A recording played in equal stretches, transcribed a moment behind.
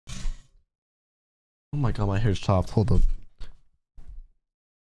Oh my god, my hair's chopped. Hold up.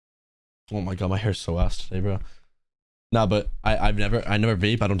 Oh my god, my hair's so ass today, bro. Nah, but I never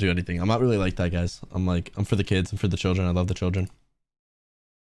vape. I don't do anything. I'm not really like that, guys. I'm for the kids. I'm for the children. I love the children.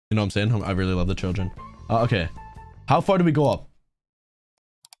 You know what I'm saying? I really love the children. Okay. How far do we go up?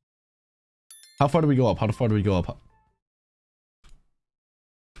 How far do we go up? How far do we go up? Who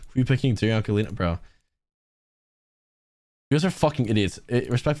are you picking? Darianka, Lina, bro. You guys are fucking idiots.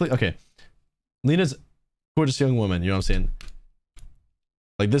 Respectfully, okay. Lina's gorgeous young woman. You know what I'm saying?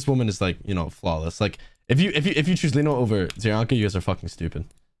 Like, this woman is like, you know, flawless. Like, if you choose Lina over Darianka, you guys are fucking stupid.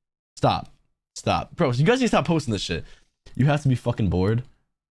 Stop. Bro, you guys need to stop posting this shit. You have to be fucking bored.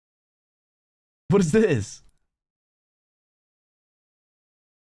 What is this?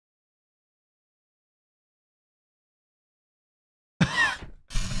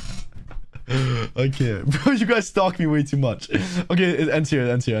 I can't. Bro, you guys stalk me way too much. Okay, it ends here.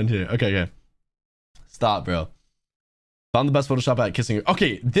 Okay. Stop, bro. Found the best Photoshop at kissing her.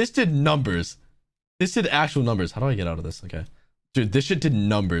 Okay, this did numbers. This did actual numbers. How do I get out of this? Okay. Dude, this shit did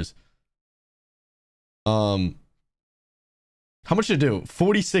numbers. How much did it do?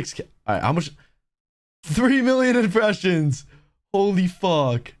 46. Alright, how much? 3 million impressions. Holy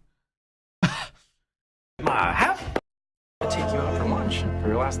fuck. I'll take you out for lunch for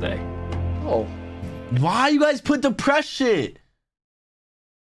your last day. Oh. Why you guys put the press shit?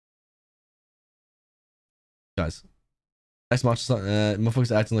 Guys. Next match,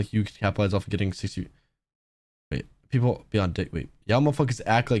 motherfuckers acting like you could capitalize off of getting 60. Wait, people be on dick. Wait, y'all motherfuckers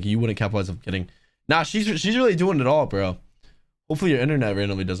act like you wouldn't capitalize off getting. Nah, she's really doing it all, bro. Hopefully your internet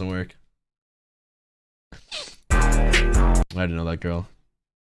randomly doesn't work. I didn't know that girl.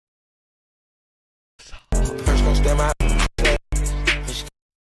 Stop.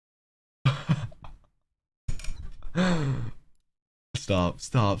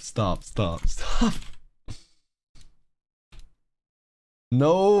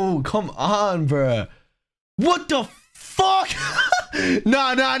 No, come on, bruh. What the fuck?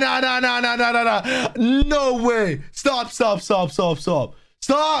 Nah. No way. Stop,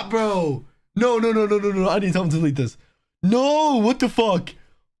 bro. No. I need someone to delete this. No, what the fuck?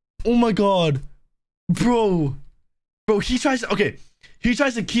 Oh my god. Bro, he tries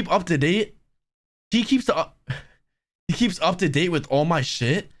to keep up to date. He keeps up to date with all my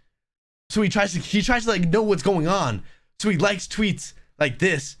shit. So he tries to like know what's going on. So he likes tweets like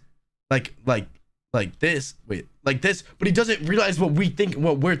this, like this, like this, but he doesn't realize what we're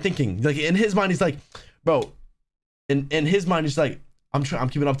thinking. Like in his mind, he's like, bro, in his mind, he's like, I'm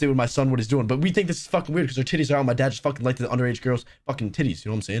keeping up to date with my son, what he's doing. But we think this is fucking weird because our titties are out. My dad just fucking liked the underage girls fucking titties. You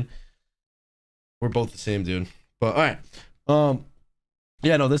know what I'm saying? We're both the same, dude. But all right.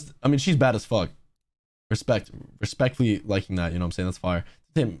 Yeah, no, I mean, she's bad as fuck. Respectfully liking that, you know what I'm saying? That's fire.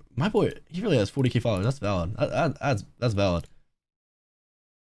 Damn, my boy, he really has 40k followers. That's valid. That's valid.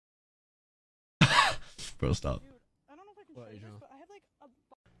 Bro, stop. Dude, I don't know if I can show this, but I have like a...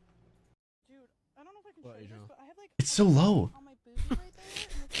 Dude, I don't know if I can show this, but I have like... It's so low. On my boobie right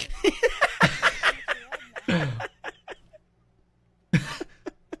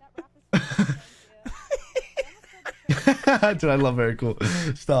there. Dude, I love very cool.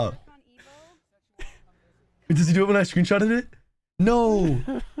 Stop. Wait, does he do it when I screenshotted it? No.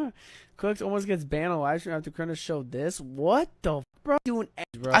 Clix almost gets banned on live stream after Krona showed this. What the f, bro? Doing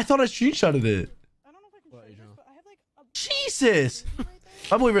bro. I thought I screenshotted it. I don't know if I can show this, but I have like a... Jesus.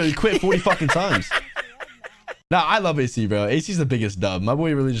 My boy really quit 40 fucking times. Nah, I love AC, bro. AC's the biggest dub. My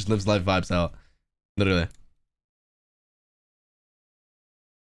boy really just lives life vibes out. Literally.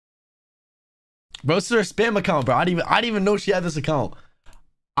 Bro, this is her spam account, bro. I didn't even know she had this account.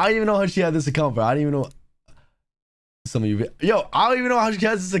 I didn't even know how she had this account, bro. I didn't even know. Some of you, yo, I don't even know how she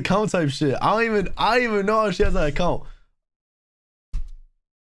has this account type shit. I don't even know how she has that account.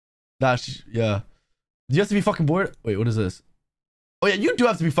 Nah, yeah. Do you have to be fucking bored? Wait, what is this? Oh yeah, you do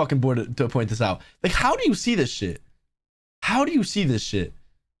have to be fucking bored to point this out. Like, how do you see this shit? How do you see this shit?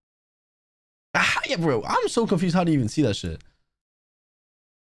 Yeah, bro, I'm so confused. How do you even see that shit?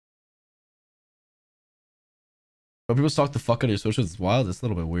 Bro, people stalk the fuck out of your socials. It's wild. It's a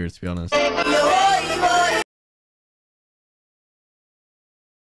little bit weird, to be honest.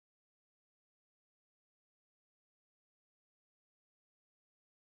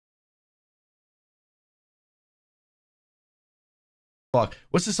 Fuck.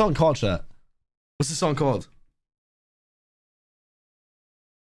 What's this song called, chat? What's this song called?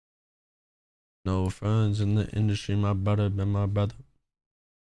 No friends in the industry, my brother been my brother.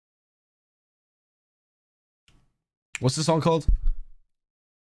 What's this song called?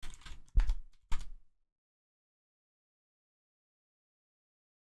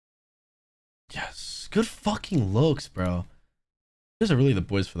 Yes. good fucking looks, bro. These are really the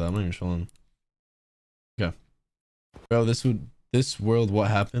boys for that. I'm not even trolling. Okay. Bro, this world,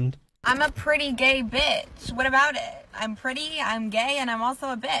 what happened? I'm a pretty gay bitch. What about it? I'm pretty, I'm gay, and I'm also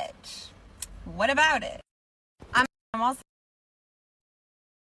a bitch. What about it? I'm also...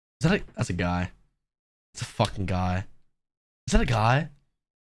 That's a guy. It's a fucking guy. Is that a guy?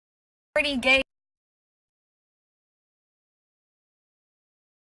 Pretty gay.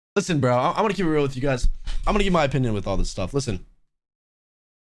 Listen, bro, I'm gonna keep it real with you guys. I'm gonna give my opinion with all this stuff. Listen,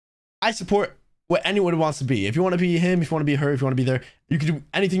 I support what anyone wants to be. If you want to be him, if you want to be her, if you want to be there, you can do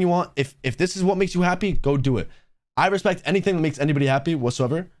anything you want. If this is what makes you happy, go do it. I respect anything that makes anybody happy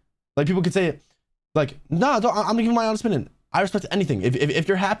whatsoever. Like, people could say, like, nah, I'm gonna give you my honest opinion. I respect anything. If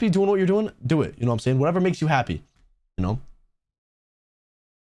you're happy doing what you're doing, do it. You know what I'm saying? Whatever makes you happy, you know?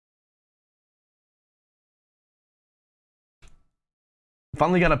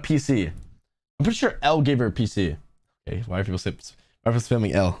 Finally got a PC. I'm pretty sure L gave her a PC. Okay, why are people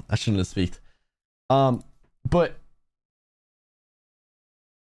spamming L? I shouldn't have speaked. But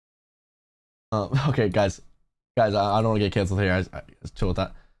okay, guys, I don't want to get canceled here. I chill with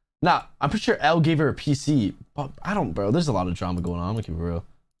that. Nah, I'm pretty sure L gave her a PC, but I don't, bro. There's a lot of drama going on. I'm gonna keep it real.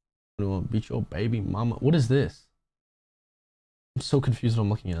 I want to beat your baby mama. What is this? I'm so confused what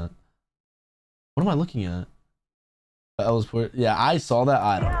I'm looking at. What am I looking at? Yeah, I saw that.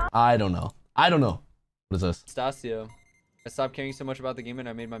 I don't know. What is this? Stasio. I stopped caring so much about the game and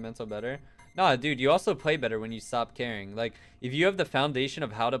I made my mental better. Nah, dude, you also play better when you stop caring. Like, if you have the foundation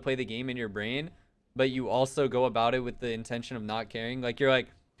of how to play the game in your brain, but you also go about it with the intention of not caring, like, you're like,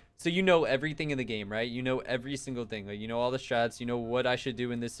 so you know everything in the game, right? You know every single thing. Like, you know all the strats, you know what I should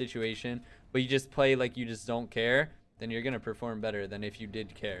do in this situation, but you just play like you just don't care, then you're gonna perform better than if you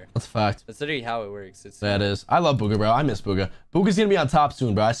did care. That's a fact. That's literally how it works. That is. I love Booga, bro. I miss Booga. Booga's gonna be on top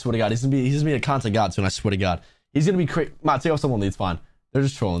soon, bro. I swear to God. He's gonna be a content god soon. I swear to God. He's gonna be crazy. Take off someone leads. Fine. They're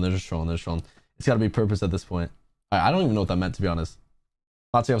just trolling. It's gotta be purpose at this point. I don't even know what that meant, to be honest.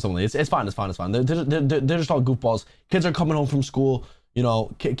 Take off someone leads. It's fine. They're just all goofballs. Kids are coming home from school. You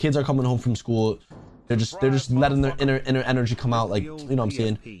know, kids are coming home from school. They're just letting their inner energy come out. Like, you know what I'm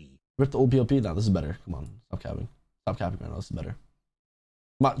saying? Rip the old PLP. No, this is better. Come on. Stop capping. Stop capping right now. This is better.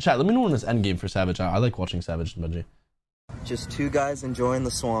 Chat, let me know when this end game for Savage. I like watching Savage and Benji. Just two guys enjoying the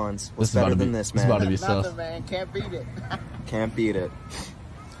swans. What's better than this, man? This is about to be sus. Nothing, man. Can't beat it. Can't beat it.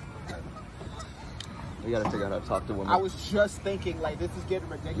 We gotta figure out how to talk to women. I was just thinking, like, this is getting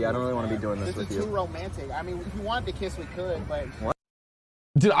ridiculous. Yeah, I don't really want to be doing this with you. This is too romantic. I mean, if you wanted to kiss, we could, but... What?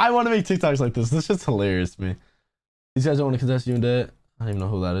 Dude, I want to make TikToks like this. This shit's hilarious to me. These guys don't want to contest you and that. I don't even know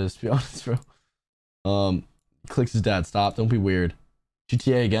who that is, to be honest, bro. Clix's dad, stop. Don't be weird.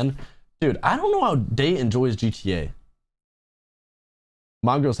 GTA again? Dude, I don't know how Day enjoys GTA.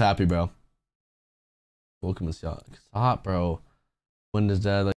 My girl's happy, bro. Welcome to y'all. Stop, bro. When does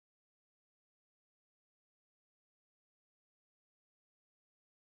dad like...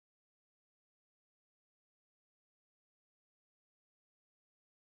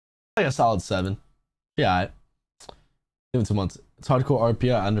 Like a solid 7. Yeah, give it 2 months. It's hardcore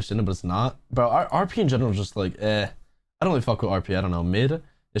RP, I understand it, but it's not. Bro, RP in general is just like, I don't really fuck with RP. I don't know. Mid? Yeah,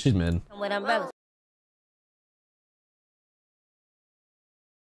 she's mid.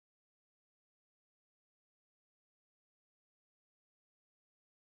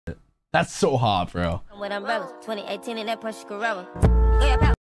 That's so hot, bro. 2018 in that Porsche Carrera.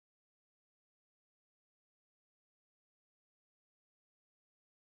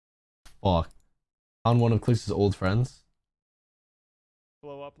 Fuck. On one of Clix's old friends.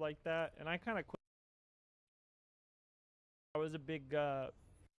 Blow up like that, and I kind of quit. I was a big blow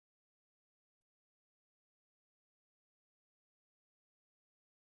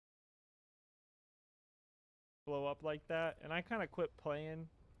up like that, and I kind of quit playing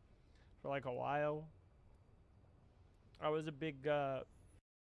for like a while. I was a big Is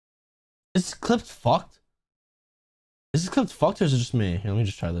this clip fucked? Is this clip fucked or is it just me? Here, let me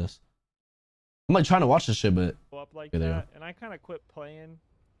just try this. I'm like trying to watch this shit, but blow up like okay, that, and I kind of quit playing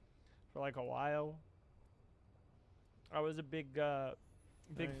for like a while. I was a big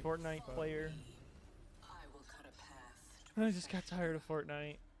Fortnite player. I just got tired of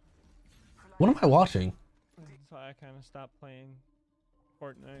Fortnite. what am I watching? So I kind of stopped playing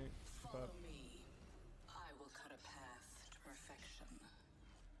Fortnite. But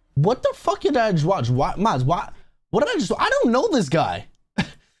What the fuck did I just watch? What, Maz, what did I just... I don't know this guy.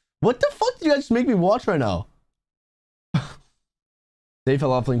 What the fuck did you guys just make me watch right now? They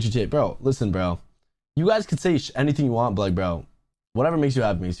fell off playing GTA. Bro, listen, bro. You guys could say anything you want, but like, bro, whatever makes you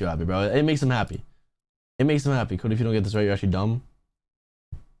happy, bro. It makes them happy. It makes them happy. Cody, if you don't get this right, you're actually dumb.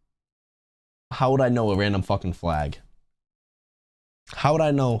 how would I know a random fucking flag? How would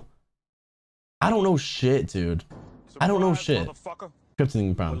I know? I don't know shit, dude. I don't know shit.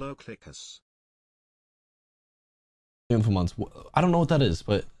 Crypting brown. Hello, Clix. For months. I don't know what that is,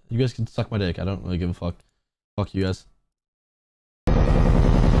 but you guys can suck my dick. I don't really give a fuck. Fuck you guys.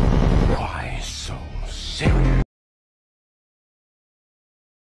 Why so serious?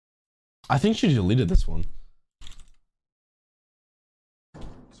 I think she deleted this one.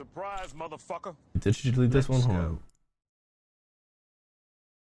 Surprise, motherfucker. Did she delete this one? Hold on.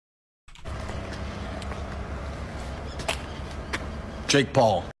 Jake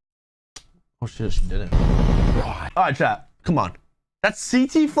Paul. Oh shit, she didn't. Alright, chat. Come on. That's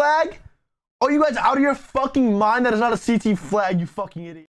CT flag? Oh, you guys out of your fucking mind? That is not a CT flag, you fucking idiot.